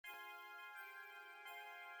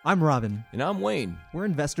I'm Robin. And I'm Wayne. We're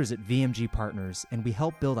investors at VMG Partners, and we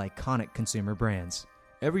help build iconic consumer brands.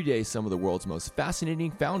 Every day, some of the world's most fascinating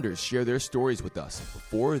founders share their stories with us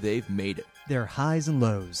before they've made it. There are highs and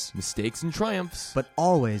lows, Mistakes and triumphs. but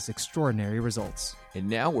always extraordinary results. And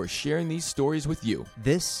now we're sharing these stories with you.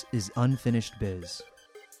 This is Unfinished Biz.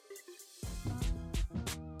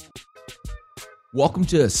 Welcome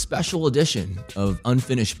to a special edition of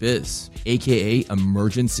Unfinished Biz, aka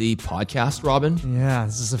Emergency Podcast, Robin. Yeah,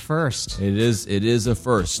 this is a first. It is a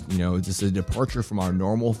first. You know, this is a departure from our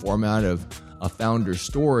normal format of a founder's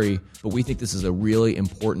story, but we think this is a really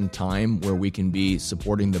important time where we can be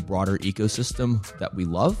supporting the broader ecosystem that we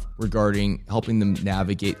love regarding helping them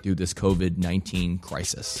navigate through this COVID-19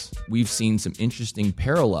 crisis. We've seen some interesting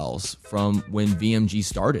parallels from when VMG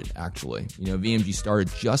started, actually. You know, VMG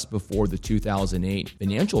started just before the 2008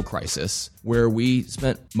 financial crisis, where we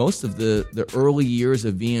spent most of the early years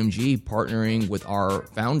of VMG partnering with our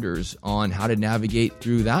founders on how to navigate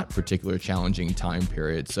through that particular challenging time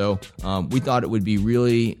period. So we thought it would be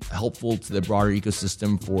really helpful to the broader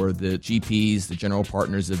ecosystem for the GPs, the general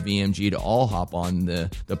partners of VMG, to all hop on the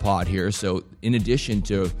pod here. So in addition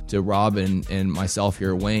to Rob and myself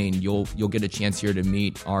here, Wayne, you'll get a chance here to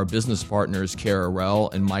meet our business partners, Kara Rell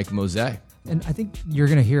and Mike Mose. And I think you're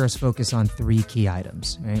going to hear us focus on three key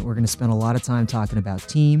items, right? We're going to spend a lot of time talking about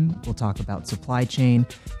team. We'll talk about supply chain.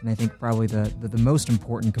 And I think probably the most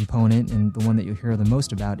important component and the one that you'll hear the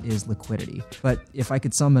most about is liquidity. But if I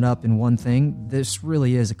could sum it up in one thing, this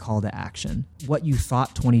really is a call to action. What you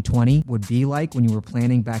thought 2020 would be like when you were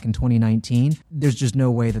planning back in 2019, there's just no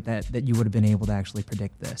way that you would have been able to actually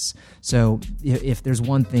predict this. So if there's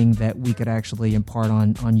one thing that we could actually impart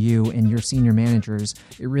on you and your senior managers,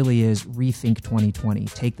 it really is rethink 2020.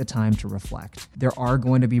 Take the time to reflect. There are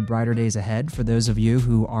going to be brighter days ahead for those of you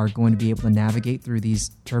who are going to be able to navigate through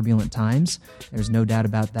these turbulent times. There's no doubt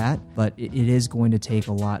about that, but it is going to take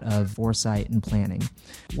a lot of foresight and planning.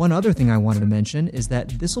 One other thing I wanted to mention is that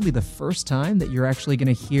this will be the first time that you're actually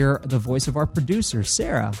going to hear the voice of our producer,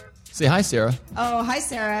 Sarah. Say hi, Sarah. Oh, hi,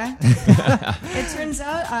 Sarah. It turns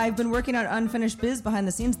out I've been working on Unfinished Biz behind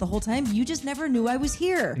the scenes the whole time. You just never knew I was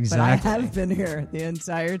here. Exactly. But I have been here the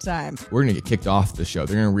entire time. We're going to get kicked off the show.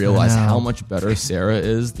 They're going to realize how much better Sarah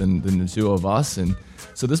is than the two of us. And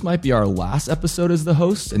so this might be our last episode as the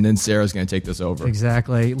host, and then Sarah's going to take this over.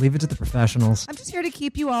 Exactly. Leave it to the professionals. I'm just here to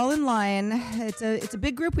keep you all in line. It's a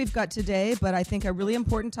big group we've got today, but I think a really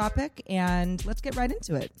important topic, and let's get right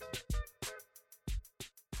into it.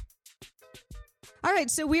 All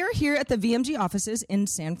right, so we are here at the VMG offices in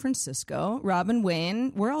San Francisco. Rob and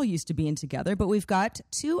Wayne, we're all used to being together, but we've got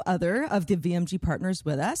two other of the VMG partners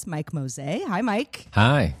with us, Mike Mose. Hi, Mike.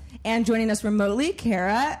 Hi. And joining us remotely,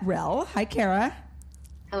 Kara Rell. Hi, Kara.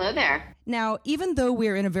 Hello there. Now, even though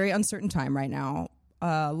we're in a very uncertain time right now,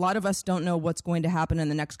 a lot of us don't know what's going to happen in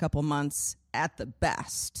the next couple months at the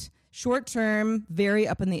best. Short term, very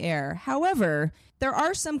up in the air. However, there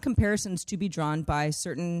are some comparisons to be drawn by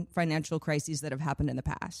certain financial crises that have happened in the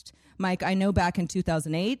past. Mike, I know back in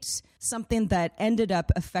 2008, something that ended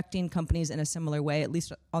up affecting companies in a similar way, at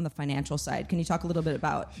least on the financial side. Can you talk a little bit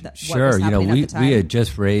about that? Sure. What was happening at the time? We had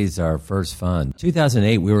just raised our first fund.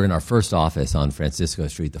 2008, we were in our first office on Francisco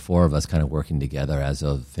Street, the four of us kind of working together as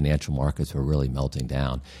the financial markets were really melting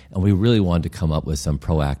down. And we really wanted to come up with some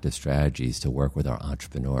proactive strategies to work with our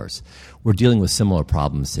entrepreneurs. We're dealing with similar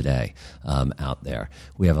problems today out there.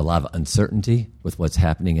 We have a lot of uncertainty with what's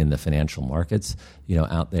happening in the financial markets,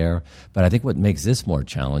 out there. But I think what makes this more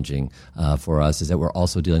challenging for us is that we're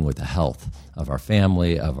also dealing with the health of our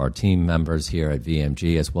family, of our team members here at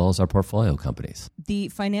VMG, as well as our portfolio companies. The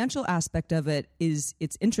financial aspect of it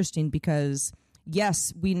it's interesting because,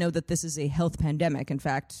 yes, we know that this is a health pandemic. In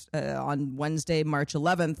fact, on Wednesday, March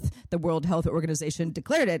 11th, the World Health Organization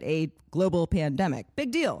declared it a global pandemic.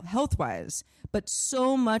 Big deal, health-wise. But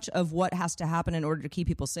so much of what has to happen in order to keep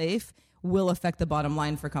people safe will affect the bottom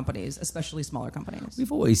line for companies, especially smaller companies.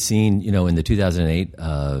 We've always seen, in the 2008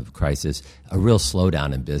 crisis, a real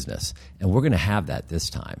slowdown in business. And we're going to have that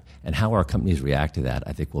this time. And how our companies react to that,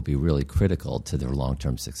 I think, will be really critical to their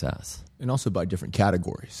long-term success. And also by different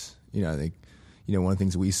categories. I think, one of the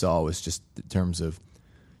things we saw was just in terms of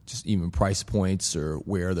just even price points or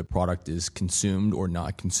where the product is consumed or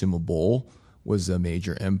not consumable was a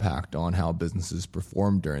major impact on how businesses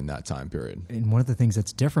performed during that time period. And one of the things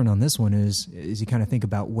that's different on this one is you kind of think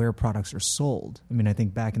about where products are sold. I mean, I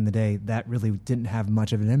think back in the day, that really didn't have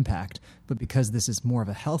much of an impact. But because this is more of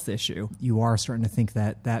a health issue, you are starting to think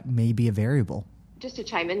that that may be a variable. Just to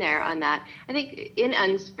chime in there on that, I think in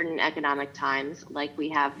uncertain economic times like we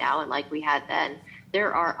have now and like we had then,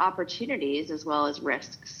 there are opportunities as well as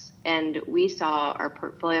risks And we saw our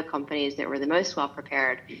portfolio companies that were the most well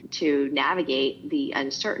prepared to navigate the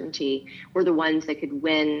uncertainty were the ones that could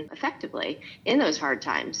win effectively in those hard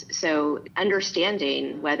times. So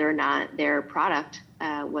understanding whether or not their product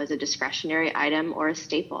was a discretionary item or a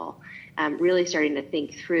staple, really starting to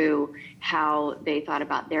think through how they thought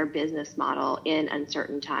about their business model in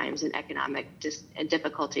uncertain times and economic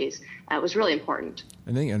difficulties was really important.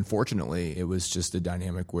 I think, unfortunately, it was just a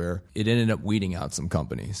dynamic where it ended up weeding out some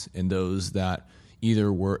companies, and those that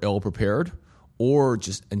either were ill-prepared or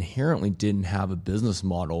just inherently didn't have a business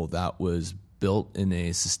model that was built in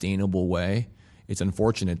a sustainable way. It's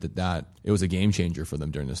unfortunate that it was a game changer for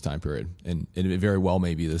them during this time period, and it very well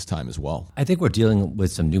may be this time as well. I think we're dealing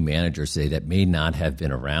with some new managers today that may not have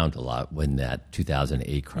been around a lot when that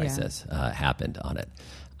 2008 crisis happened on it.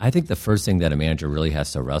 I think the first thing that a manager really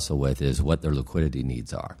has to wrestle with is what their liquidity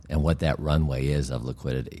needs are and what that runway is of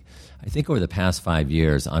liquidity. I think over the past 5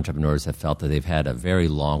 years, entrepreneurs have felt that they've had a very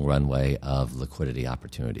long runway of liquidity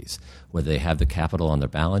opportunities, whether they have the capital on their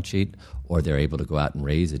balance sheet or they're able to go out and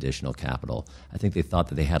raise additional capital. I think they thought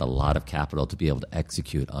that they had a lot of capital to be able to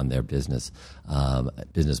execute on their business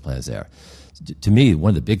plans there. To me, one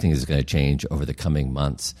of the big things that's going to change over the coming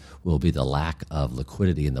months will be the lack of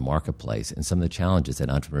liquidity in the marketplace and some of the challenges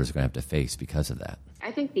that entrepreneurs are going to have to face because of that.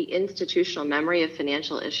 I think the institutional memory of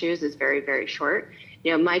financial issues is very, very short.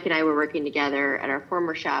 You know, Mike and I were working together at our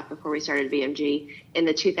former shop before we started BMG in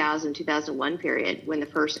the 2000-2001 period when the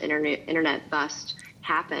first internet bust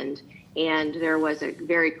happened. And there was a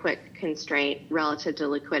very quick constraint relative to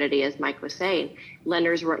liquidity, as Mike was saying.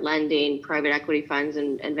 Lenders weren't lending, private equity funds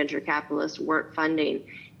and venture capitalists weren't funding,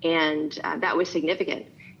 and that was significant.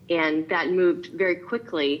 And that moved very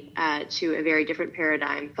quickly to a very different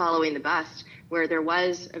paradigm following the bust, where there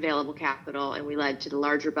was available capital, and we led to the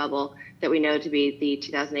larger bubble that we know to be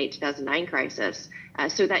the 2008-2009 crisis.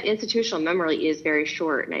 So that institutional memory is very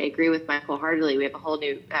short, and I agree with Mike wholeheartedly. We have a whole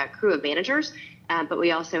new crew of managers, but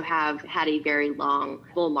we also have had a very long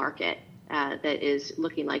bull market that is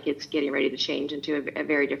looking like it's getting ready to change into a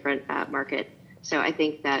very different market. So I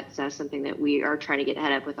think that's something that we are trying to get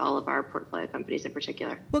ahead of with all of our portfolio companies in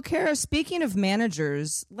particular. Well, Kara, speaking of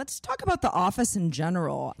managers, let's talk about the office in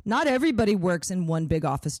general. Not everybody works in one big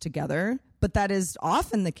office together, but that is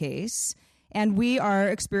often the case. And we are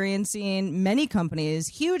experiencing many companies,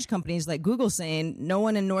 huge companies like Google, saying no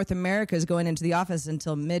one in North America is going into the office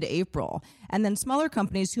until mid-April. And then smaller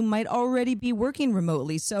companies who might already be working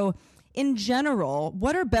remotely. So in general,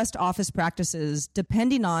 what are best office practices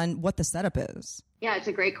depending on what the setup is? Yeah, it's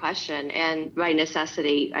a great question. And by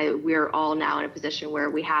necessity, we're all now in a position where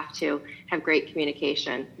we have to have great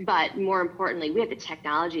communication. But more importantly, we have the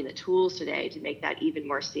technology and the tools today to make that even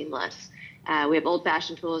more seamless. We have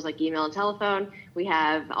old-fashioned tools like email and telephone. We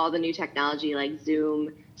have all the new technology like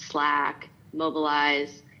Zoom, Slack,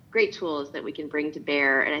 Mobilize, great tools that we can bring to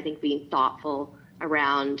bear. And I think being thoughtful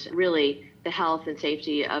around really the health and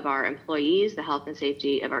safety of our employees, the health and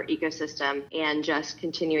safety of our ecosystem, and just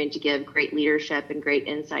continuing to give great leadership and great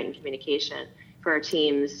insight and communication for our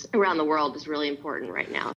teams around the world is really important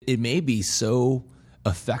right now. It may be so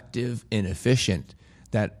effective and efficient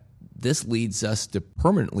that this leads us to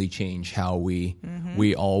permanently change how we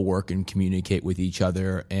all work and communicate with each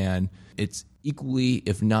other. And it's equally,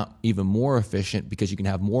 if not even more efficient, because you can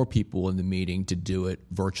have more people in the meeting to do it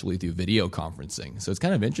virtually through video conferencing. So it's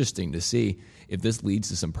kind of interesting to see if this leads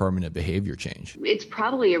to some permanent behavior change. It's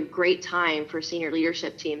probably a great time for senior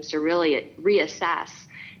leadership teams to really reassess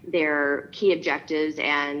their key objectives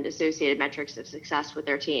and associated metrics of success with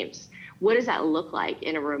their teams. What does that look like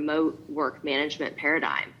in a remote work management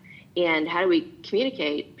paradigm? And how do we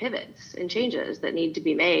communicate pivots and changes that need to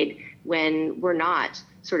be made when we're not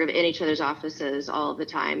sort of in each other's offices all of the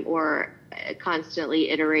time or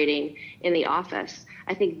constantly iterating in the office?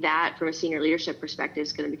 I think that from a senior leadership perspective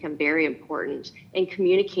is going to become very important, and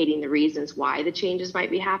communicating the reasons why the changes might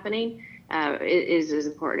be happening is as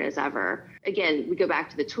important as ever. Again, we go back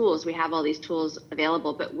to the tools. We have all these tools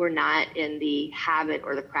available, but we're not in the habit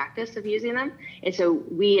or the practice of using them. And so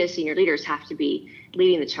we as senior leaders have to be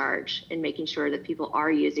leading the charge and making sure that people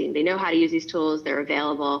are they know how to use these tools, they're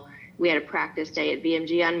available. We had a practice day at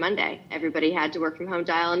BMG on Monday. Everybody had to work from home,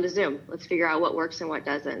 dial into Zoom. Let's figure out what works and what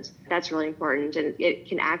doesn't. That's really important. And it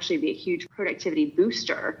can actually be a huge productivity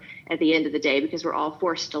booster at the end of the day because we're all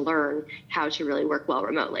forced to learn how to really work well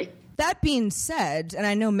remotely. That being said, and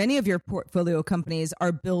I know many of your portfolio companies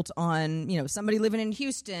are built on, somebody living in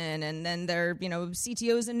Houston and then their,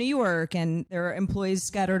 CTOs in New York and their employees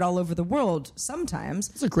scattered all over the world sometimes.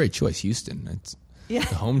 It's a great choice, Houston. Yeah.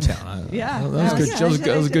 The hometown. Yeah. That was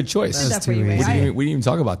a good choice. That too for you, easy. Ray. We didn't even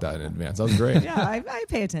talk about that in advance. That was great. Yeah, I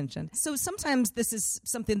pay attention. So sometimes this is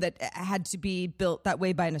something that had to be built that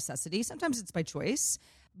way by necessity. Sometimes it's by choice,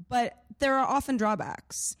 but there are often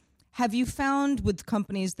drawbacks. Have you found with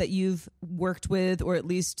companies that you've worked with or at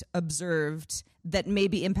least observed that may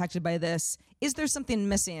be impacted by this, is there something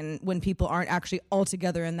missing when people aren't actually all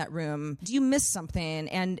together in that room? Do you miss something?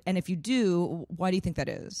 And if you do, why do you think that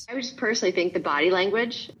is? I would just personally think the body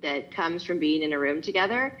language that comes from being in a room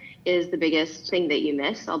together is the biggest thing that you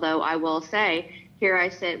miss. Although I will say, here I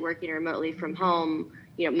sit working remotely from home.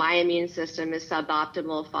 My immune system is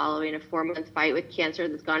suboptimal following a 4-month fight with cancer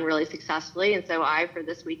that's gone really successfully. And so I, for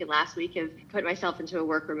this week and last week, have put myself into a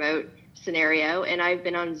work remote scenario. And I've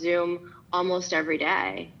been on Zoom almost every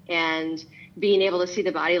day. And being able to see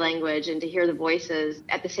the body language and to hear the voices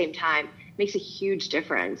at the same time makes a huge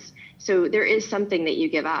difference. So there is something that you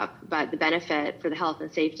give up, but the benefit for the health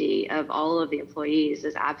and safety of all of the employees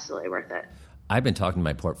is absolutely worth it. I've been talking to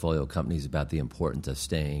my portfolio companies about the importance of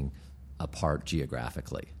staying apart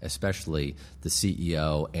geographically, especially the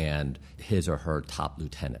CEO and his or her top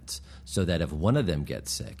lieutenants, so that if one of them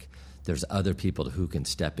gets sick, there's other people who can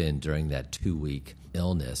step in during that 2-week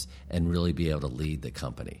illness and really be able to lead the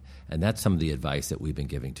company. And that's some of the advice that we've been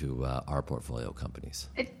giving to our portfolio companies.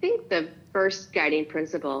 I think the first guiding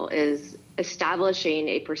principle is establishing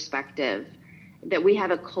a perspective that we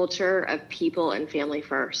have a culture of people and family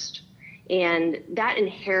first. And that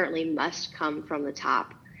inherently must come from the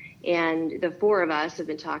top. And the 4 of us have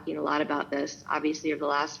been talking a lot about this, obviously, over the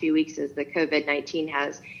last few weeks as the COVID-19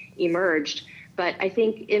 has emerged. But I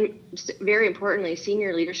think very importantly,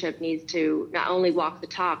 senior leadership needs to not only walk the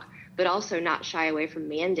talk, but also not shy away from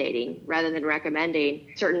mandating rather than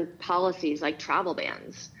recommending certain policies like travel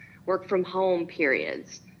bans, work from home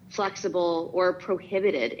periods, flexible or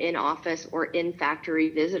prohibited in office or in factory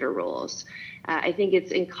visitor rules. I think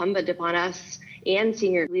it's incumbent upon us and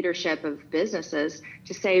senior leadership of businesses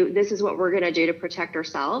to say, this is what we're going to do to protect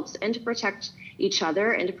ourselves and to protect each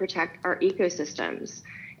other and to protect our ecosystems.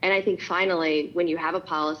 And I think finally, when you have a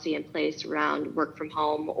policy in place around work from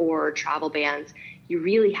home or travel bans, you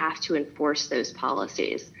really have to enforce those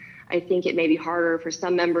policies. I think it may be harder for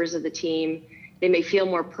some members of the team. They may feel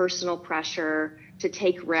more personal pressure to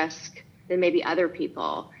take risk than maybe other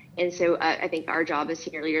people. And so I think our job as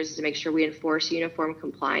senior leaders is to make sure we enforce uniform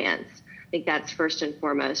compliance. I think that's first and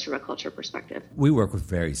foremost from a culture perspective. We work with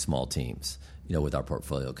very small teams, with our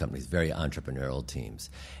portfolio companies, very entrepreneurial teams.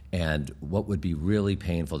 And what would be really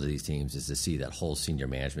painful to these teams is to see that whole senior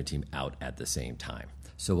management team out at the same time.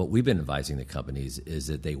 So what we've been advising the companies is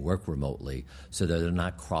that they work remotely so that they're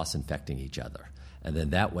not cross-infecting each other. And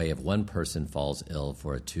then that way, if one person falls ill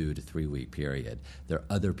for a 2 to 3 week period, there are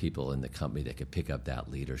other people in the company that could pick up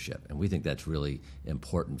that leadership. And we think that's really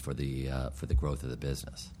important for the growth of the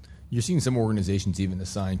business. You're seeing some organizations even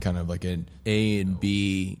assign kind of like an A and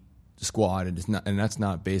B squad, and that's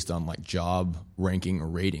not based on like job ranking or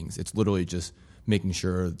ratings. It's literally just making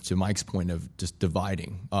sure, to Mike's point, of just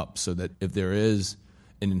dividing up so that if there is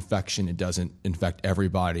an infection, it doesn't infect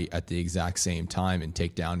everybody at the exact same time and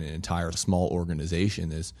take down an entire small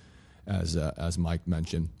organization, as Mike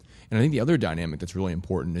mentioned. And I think the other dynamic that's really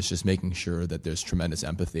important is just making sure that there's tremendous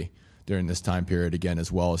empathy during this time period, again,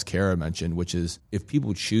 as well as Kara mentioned, which is if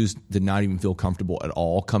people choose to not even feel comfortable at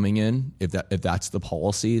all coming in, if that's the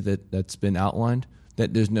policy that's been outlined,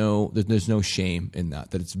 that there's no shame in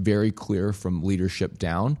that it's very clear from leadership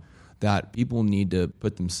down that people need to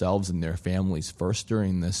put themselves and their families first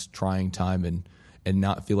during this trying time and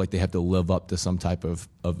not feel like they have to live up to some type of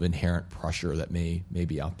inherent pressure that may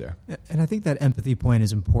be out there. And I think that empathy point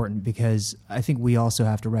is important because I think we also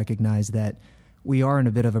have to recognize that we are in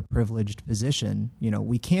a bit of a privileged position.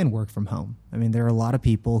 We can work from home. I mean, there are a lot of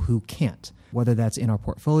people who can't, whether that's in our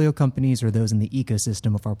portfolio companies or those in the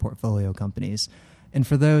ecosystem of our portfolio companies. And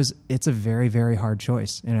for those, it's a very, very hard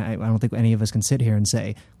choice. And I don't think any of us can sit here and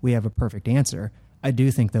say we have a perfect answer. I do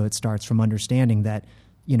think, though, it starts from understanding that,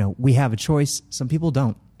 we have a choice. Some people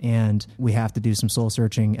don't. And we have to do some soul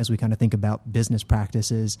searching as we kind of think about business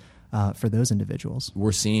practices for those individuals.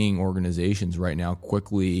 We're seeing organizations right now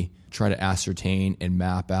quickly try to ascertain and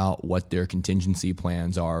map out what their contingency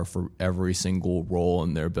plans are for every single role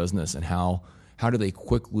in their business, and how do they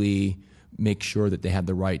quickly make sure that they have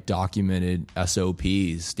the right documented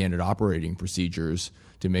SOPs, standard operating procedures,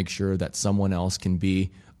 to make sure that someone else can be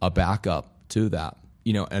a backup to that.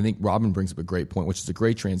 I think Robin brings up a great point, which is a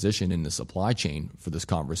great transition in the supply chain for this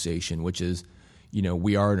conversation, which is,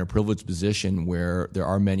 we are in a privileged position where there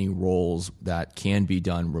are many roles that can be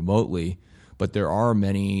done remotely, but there are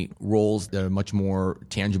many roles that are much more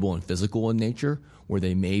tangible and physical in nature, where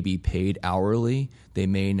they may be paid hourly. They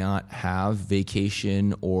may not have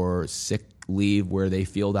vacation or sick leave where they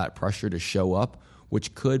feel that pressure to show up,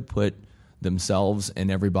 which could put themselves and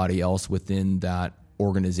everybody else within that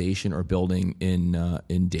organization or building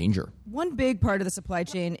in danger. One big part of the supply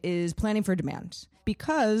chain is planning for demand.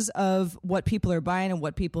 Because of what people are buying and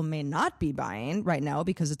what people may not be buying right now,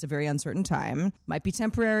 because it's a very uncertain time, might be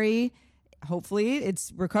temporary. Hopefully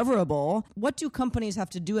it's recoverable. What do companies have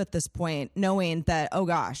to do at this point, knowing that, oh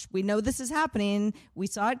gosh, we know this is happening, we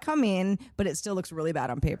saw it coming, but it still looks really bad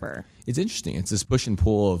on paper? It's interesting. It's this push and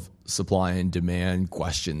pull of supply and demand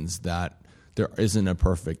questions that there isn't a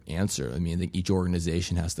perfect answer. I mean, I think each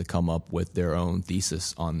organization has to come up with their own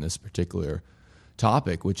thesis on this particular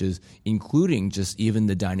topic, which is including just even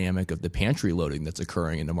the dynamic of the pantry loading that's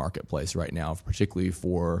occurring in the marketplace right now, particularly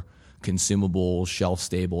for consumable,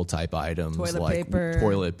 shelf-stable type items like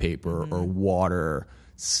toilet paper or water,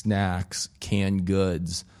 snacks, canned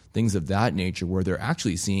goods, things of that nature, where they're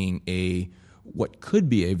actually seeing what could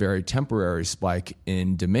be a very temporary spike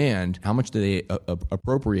in demand. How much do they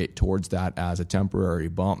appropriate towards that as a temporary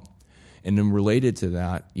bump? And then related to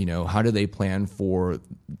that, how do they plan for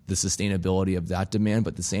the sustainability of that demand,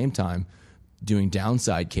 but at the same time doing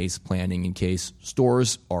downside case planning in case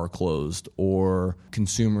stores are closed or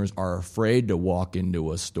consumers are afraid to walk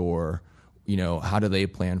into a store? How do they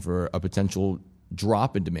plan for a potential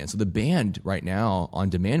drop in demand? So the band right now on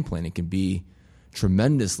demand planning can be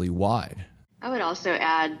tremendously wide. I would also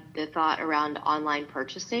add the thought around online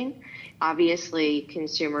purchasing. Obviously,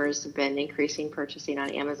 consumers have been increasing purchasing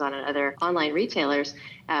on Amazon and other online retailers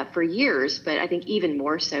for years, but I think even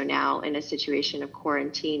more so now in a situation of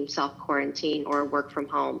quarantine, self-quarantine, or work from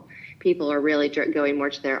home. People are really going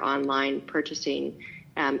more to their online purchasing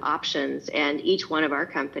options, and each one of our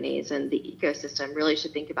companies and the ecosystem really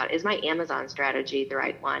should think about, is my Amazon strategy the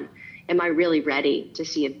right one? Am I really ready to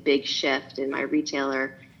see a big shift in my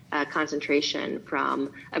retailer concentration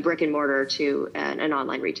from a brick and mortar to an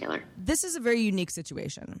online retailer? This is a very unique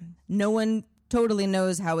situation. No one totally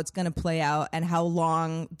knows how it's going to play out and how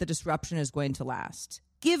long the disruption is going to last.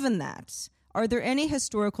 Given that, are there any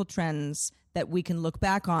historical trends that we can look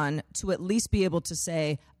back on to at least be able to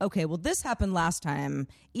say, okay, well, this happened last time.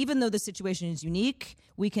 Even though the situation is unique,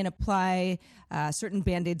 we can apply certain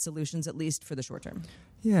Band-Aid solutions, at least for the short term?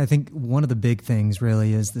 Yeah, I think one of the big things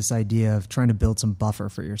really is this idea of trying to build some buffer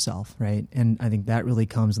for yourself, right? And I think that really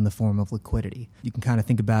comes in the form of liquidity. You can kind of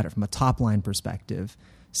think about it from a top-line perspective.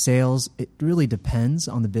 Sales, it really depends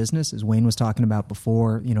on the business. As Wayne was talking about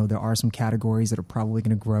before, there are some categories that are probably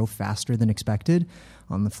going to grow faster than expected.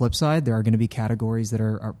 On the flip side, there are going to be categories that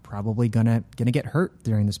are probably going to get hurt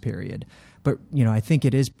during this period. But, I think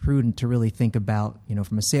it is prudent to really think about,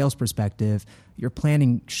 from a sales perspective, your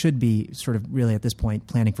planning should be sort of really at this point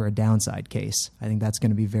planning for a downside case. I think that's going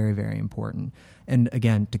to be very, very important. And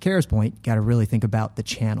again, to Kara's point, got to really think about the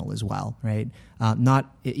channel as well, right?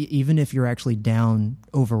 Even if you're actually down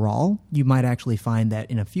overall, you might actually find that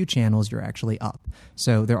in a few channels you're actually up.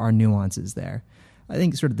 So there are nuances there. I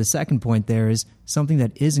think sort of the second point there is something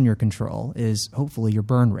that is in your control is hopefully your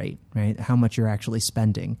burn rate, right? How much you're actually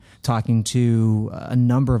spending. Talking to a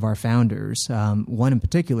number of our founders, one in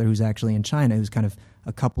particular who's actually in China, who's kind of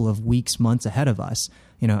a couple of weeks, months ahead of us.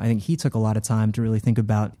 I think he took a lot of time to really think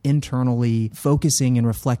about internally focusing and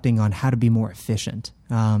reflecting on how to be more efficient.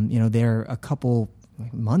 They're a couple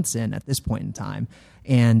months in at this point in time.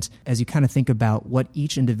 And as you kind of think about what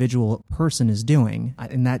each individual person is doing,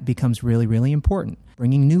 and that becomes really, really important.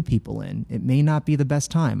 Bringing new people in, it may not be the best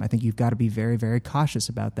time. I think you've got to be very, very cautious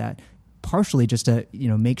about that, partially just to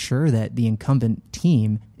make sure that the incumbent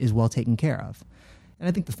team is well taken care of. And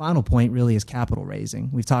I think the final point really is capital raising.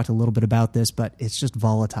 We've talked a little bit about this, but it's just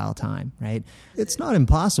volatile time, right? It's not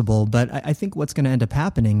impossible, but I think what's going to end up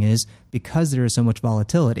happening is because there is so much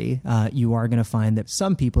volatility, you are going to find that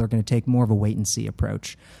some people are going to take more of a wait-and-see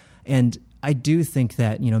approach. And I do think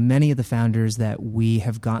that many of the founders that we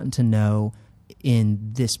have gotten to know in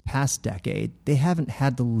this past decade, they haven't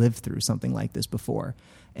had to live through something like this before.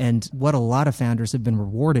 And what a lot of founders have been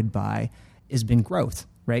rewarded by has been growth.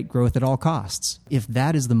 Right? Growth at all costs. If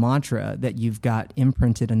that is the mantra that you've got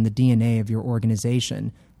imprinted in the DNA of your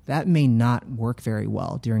organization, that may not work very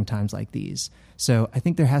well during times like these. So I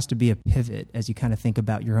think there has to be a pivot as you kind of think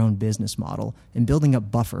about your own business model and building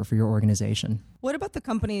up buffer for your organization. What about the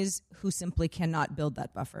companies who simply cannot build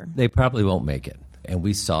that buffer? They probably won't make it. And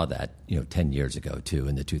we saw that 10 years ago, too,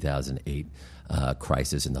 in the 2008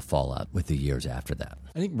 crisis and the fallout with the years after that.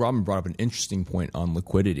 I think Robin brought up an interesting point on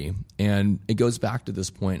liquidity, and it goes back to this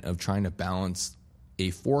point of trying to balance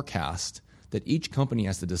a forecast that each company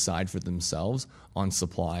has to decide for themselves on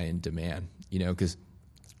supply and demand. because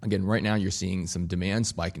again, right now you're seeing some demand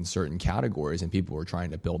spike in certain categories and people are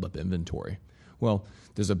trying to build up inventory. Well,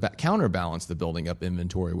 there's a counterbalance to building up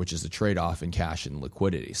inventory, which is a trade-off in cash and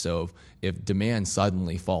liquidity. So if demand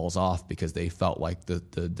suddenly falls off because they felt like the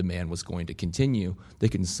demand was going to continue, they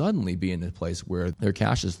can suddenly be in a place where their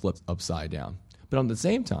cash is flipped upside down. But at the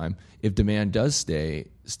same time, if demand does stay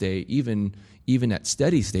even at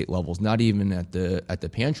steady state levels, not even at the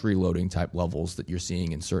pantry loading type levels that you're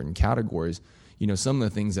seeing in certain categories, some of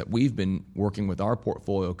the things that we've been working with our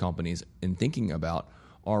portfolio companies and thinking about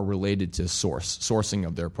are related to sourcing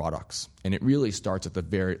of their products. And it really starts at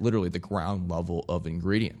literally the ground level of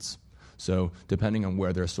ingredients. So depending on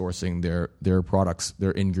where they're sourcing their products,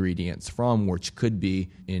 their ingredients from, which could be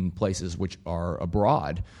in places which are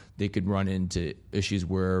abroad, they could run into issues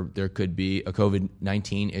where there could be a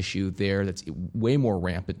COVID-19 issue there that's way more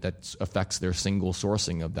rampant that affects their single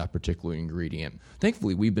sourcing of that particular ingredient.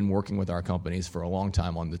 Thankfully, we've been working with our companies for a long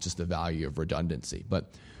time on just the value of redundancy.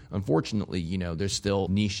 But unfortunately, there's still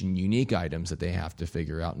niche and unique items that they have to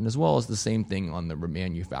figure out, and as well as the same thing on the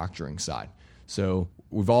manufacturing side. So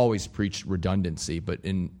we've always preached redundancy, but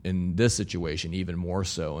in this situation, even more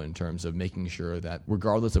so in terms of making sure that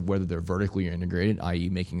regardless of whether they're vertically integrated, i.e.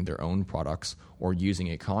 making their own products or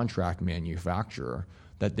using a contract manufacturer,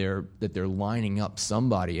 that they're lining up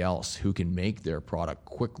somebody else who can make their product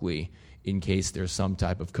quickly in case there's some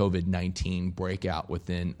type of COVID-19 breakout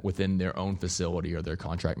within their own facility or their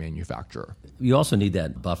contract manufacturer. You also need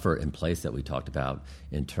that buffer in place that we talked about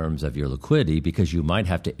in terms of your liquidity, because you might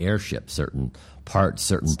have to airship certain parts,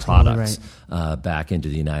 certain products back into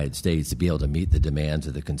the United States to be able to meet the demands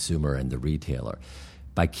of the consumer and the retailer.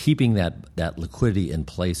 By keeping that liquidity in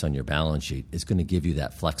place on your balance sheet, it's going to give you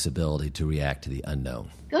that flexibility to react to the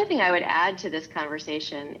unknown. The only thing I would add to this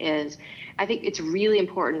conversation is I think it's really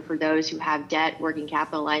important for those who have debt, working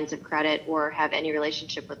capital lines of credit, or have any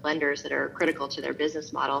relationship with lenders that are critical to their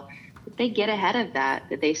business model, that they get ahead of that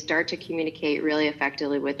they start to communicate really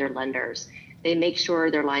effectively with their lenders. They make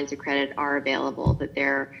sure their lines of credit are available, that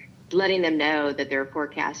they're letting them know that they're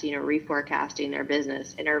forecasting or reforecasting their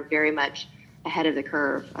business, and are very much ahead of the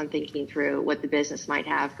curve on thinking through what the business might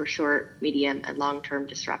have for short, medium, and long-term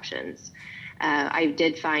disruptions. I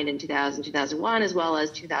did find in 2000, 2001, as well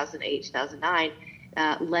as 2008, 2009,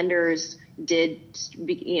 lenders did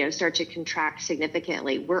start to contract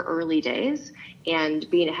significantly. We're early days, and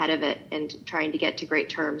being ahead of it and trying to get to great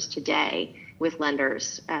terms today with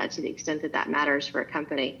lenders to the extent that matters for a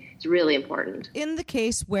company is really important. In the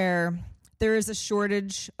case where there is a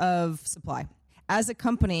shortage of supply, as a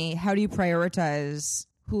company, how do you prioritize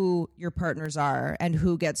who your partners are and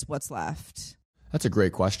who gets what's left? That's a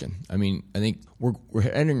great question. I mean, I think we're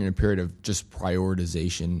entering a period of just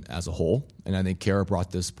prioritization as a whole. And I think Kara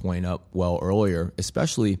brought this point up well earlier,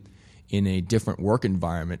 especially in a different work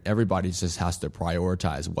environment. Everybody just has to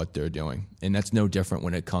prioritize what they're doing. And that's no different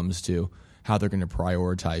when it comes to how they're going to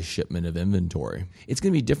prioritize shipment of inventory. It's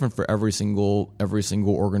going to be different for every single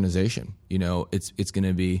organization. It's going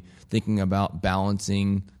to be thinking about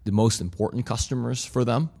balancing the most important customers for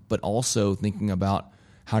them, but also thinking about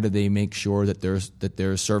how do they make sure that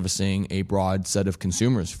they're servicing a broad set of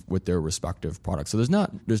consumers with their respective products. So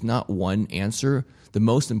there's not one answer. The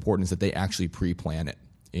most important is that they actually pre-plan it.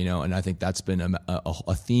 And I think that's been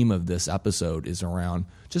a theme of this episode is around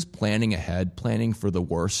just planning ahead, planning for the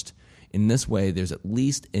worst. In this way, there's at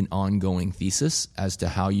least an ongoing thesis as to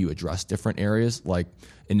how you address different areas like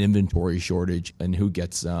an inventory shortage and who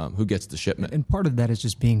gets the shipment. And part of that is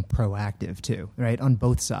just being proactive too, right, on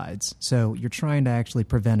both sides. So you're trying to actually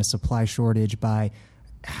prevent a supply shortage by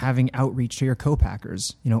having outreach to your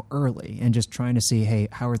co-packers, early and just trying to see, hey,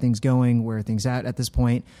 how are things going? Where are things at this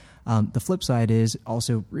point? The flip side is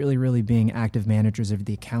also really, really being active managers of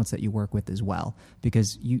the accounts that you work with as well,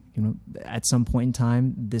 because you at some point in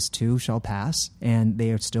time, this too shall pass and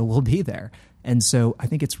they still will be there. And so I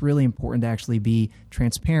think it's really important to actually be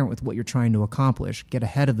transparent with what you're trying to accomplish, get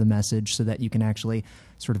ahead of the message so that you can actually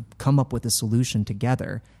sort of come up with a solution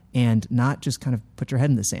together and not just kind of put your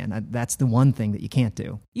head in the sand. That's the one thing that you can't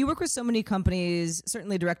do. You work with so many companies,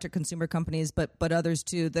 certainly direct-to-consumer companies, but others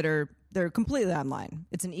too they're completely online.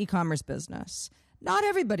 It's an e-commerce business. Not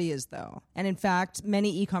everybody is, though. And in fact,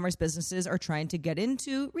 many e-commerce businesses are trying to get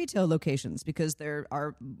into retail locations because there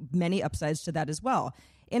are many upsides to that as well.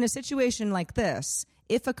 In a situation like this,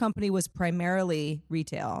 if a company was primarily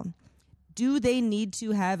retail, do they need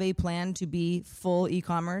to have a plan to be full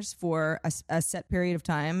e-commerce for a set period of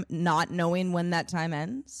time, not knowing when that time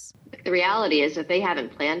ends? The reality is if they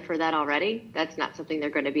haven't planned for that already, that's not something they're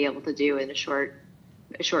going to be able to do in a short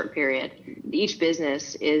a short period. Each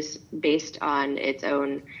business is based on its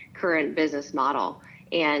own current business model.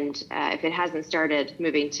 And if it hasn't started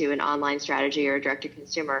moving to an online strategy or a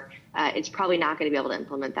direct-to-consumer, it's probably not going to be able to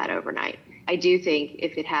implement that overnight. I do think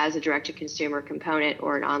if it has a direct-to-consumer component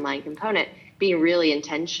or an online component, being really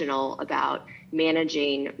intentional about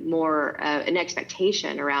managing more an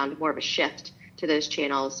expectation around more of a shift to those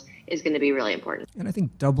channels is going to be really important. And I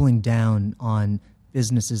think doubling down on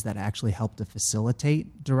businesses that actually help to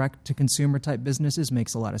facilitate direct-to-consumer type businesses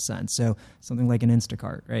makes a lot of sense. So something like an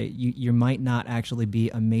Instacart, right? You might not actually be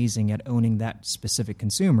amazing at owning that specific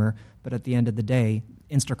consumer, but at the end of the day,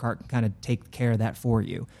 Instacart can kind of take care of that for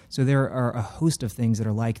you. So there are a host of things that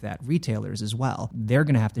are like that. Retailers as well. They're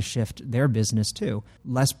going to have to shift their business too.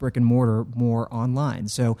 Less brick and mortar, more online.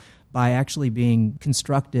 So by actually being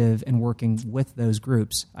constructive and working with those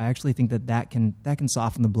groups, I actually think that can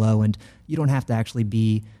soften the blow, and you don't have to actually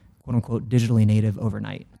be quote unquote digitally native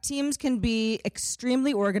overnight. Teams can be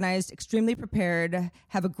extremely organized, extremely prepared,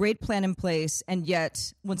 have a great plan in place, and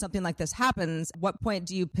yet when something like this happens, at what point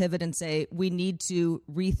do you pivot and say, we need to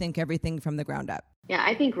rethink everything from the ground up? Yeah,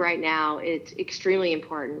 I think right now it's extremely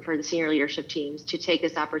important for the senior leadership teams to take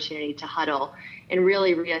this opportunity to huddle and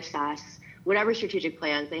really reassess whatever strategic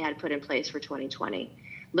plans they had put in place for 2020.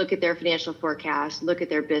 Look at their financial forecast, look at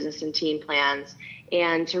their business and team plans,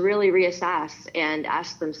 and to really reassess and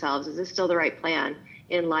ask themselves, is this still the right plan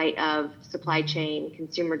in light of supply chain,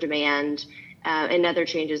 consumer demand, and other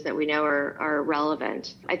changes that we know are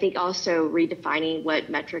relevant. I think also redefining what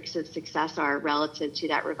metrics of success are relative to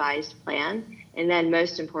that revised plan, and then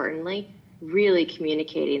most importantly, really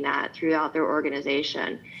communicating that throughout their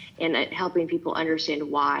organization and helping people understand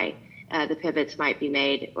why the pivots might be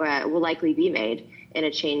made, will likely be made in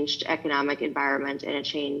a changed economic environment and a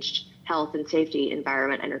changed health and safety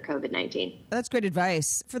environment under COVID-19. That's great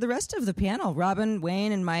advice. For the rest of the panel, Robin,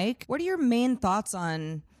 Wayne, and Mike, what are your main thoughts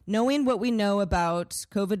on knowing what we know about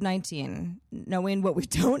COVID-19, knowing what we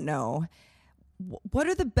don't know? What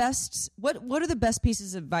are the best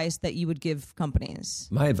pieces of advice that you would give companies?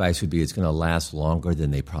 My advice would be it's going to last longer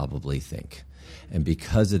than they probably think. And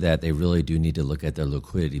because of that, they really do need to look at their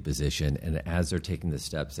liquidity position. And as they're taking the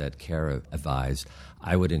steps that Kara advised,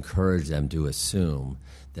 I would encourage them to assume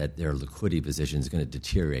that their liquidity position is going to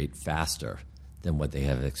deteriorate faster than what they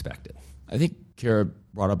have expected. I think Kara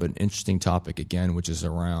brought up an interesting topic again, which is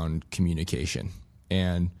around communication.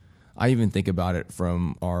 And I even think about it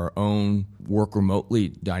from our own work remotely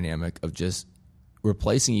dynamic of just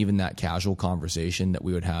replacing even that casual conversation that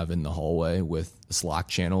we would have in the hallway with a Slack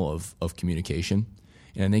channel of communication.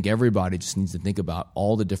 And I think everybody just needs to think about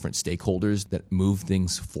all the different stakeholders that move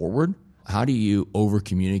things forward. How do you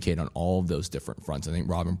over-communicate on all of those different fronts? I think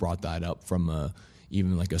Robin brought that up from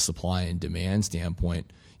even like a supply and demand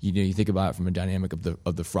standpoint. You think about it from a dynamic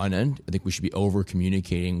of the front end. I think we should be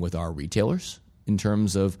over-communicating with our retailers in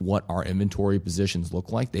terms of what our inventory positions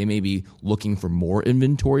look like. They may be looking for more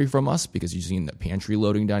inventory from us because you're seeing the pantry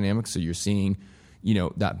loading dynamic. So you're seeing,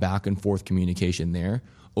 that back and forth communication there.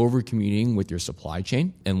 Over-communicating with your supply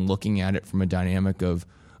chain and looking at it from a dynamic of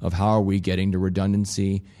how are we getting to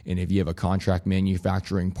redundancy, and if you have a contract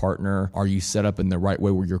manufacturing partner, are you set up in the right way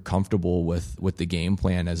where you're comfortable with the game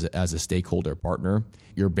plan as a stakeholder partner?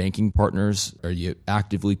 Your banking partners, are you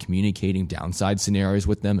actively communicating downside scenarios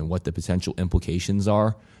with them and what the potential implications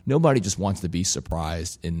are? Nobody just wants to be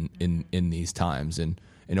surprised in these times, and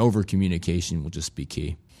over-communication will just be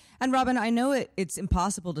key. And Robin, I know it's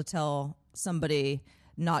impossible to tell somebody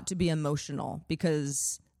not to be emotional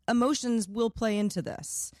because emotions will play into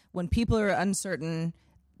this. When people are uncertain,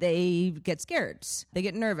 they get scared. They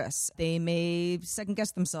get nervous. They may second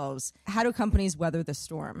guess themselves. How do companies weather the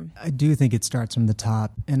storm? I do think it starts from the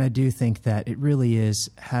top, and I do think that it really is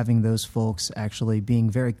having those folks actually being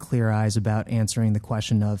very clear eyes about answering the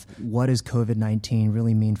question of what does COVID-19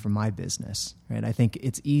 really mean for my business, right? I think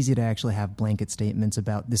it's easy to actually have blanket statements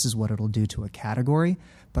about this is what it'll do to a category,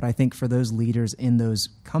 but I think for those leaders in those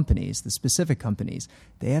companies, the specific companies,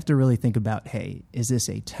 they have to really think about, hey, is this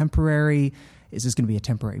going to be a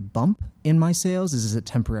temporary bump in my sales? Is this a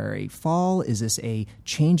temporary fall? Is this a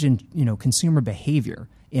change in, consumer behavior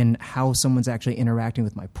in how someone's actually interacting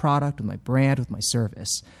with my product, with my brand, with my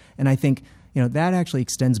service? And I think, that actually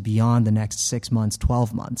extends beyond the next 6 months,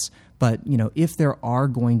 12 months. But, if there are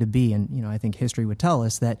going to be, and, I think history would tell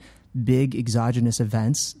us that big exogenous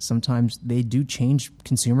events, sometimes they do change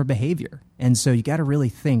consumer behavior. And so you got to really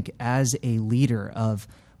think as a leader of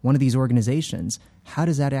one of these organizations, how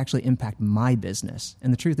does that actually impact my business?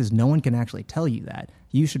 And the truth is, no one can actually tell you that.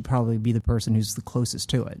 You should probably be the person who's the closest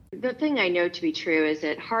to it. The thing I know to be true is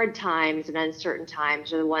that hard times and uncertain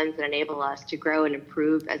times are the ones that enable us to grow and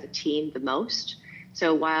improve as a team the most.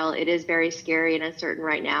 So while it is very scary and uncertain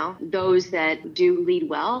right now, those that do lead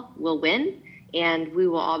well will win, and we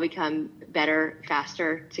will all become better,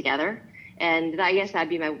 faster together. And I guess that'd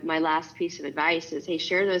be my last piece of advice is, hey,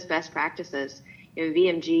 share those best practices.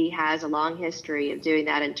 VMG has a long history of doing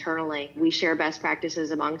that internally. We share best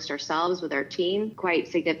practices amongst ourselves with our team quite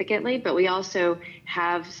significantly, but we also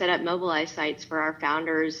have set up mobilized sites for our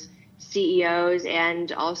founders, CEOs,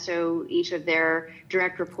 and also each of their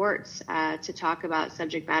direct reports to talk about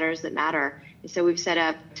subject matters that matter. And so we've set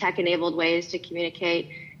up tech-enabled ways to communicate,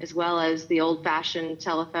 as well as the old-fashioned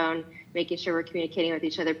telephone, making sure we're communicating with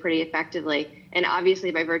each other pretty effectively. And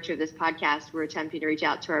obviously, by virtue of this podcast, we're attempting to reach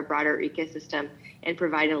out to our broader ecosystem and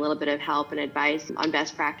providing a little bit of help and advice on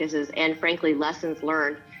best practices and, frankly, lessons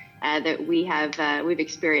learned that we've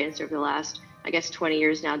experienced over the last, 20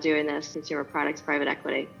 years now doing this, consumer products, private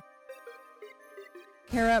equity.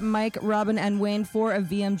 Kara, Mike, Robin, and Wayne, 4 of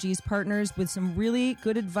VMG's partners with some really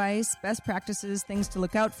good advice, best practices, things to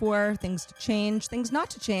look out for, things to change, things not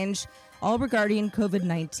to change, all regarding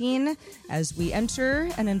COVID-19. As we enter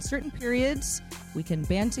and in certain periods, we can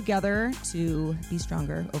band together to be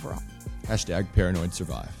stronger overall. #Paranoid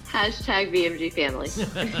Survive. #VMG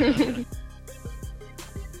family.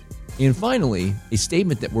 And finally, a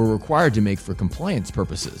statement that we're required to make for compliance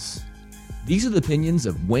purposes. These are the opinions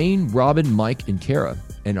of Wayne, Robin, Mike, and Kara,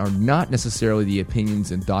 and are not necessarily the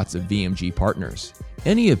opinions and thoughts of VMG partners.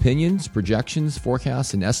 Any opinions, projections,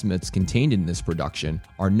 forecasts, and estimates contained in this production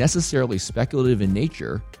are necessarily speculative in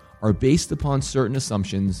nature, are based upon certain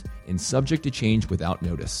assumptions, and subject to change without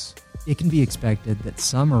notice. It can be expected that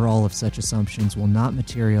some or all of such assumptions will not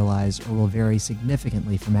materialize or will vary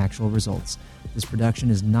significantly from actual results. This production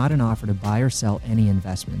is not an offer to buy or sell any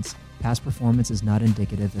investments. Past performance is not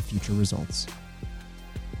indicative of future results.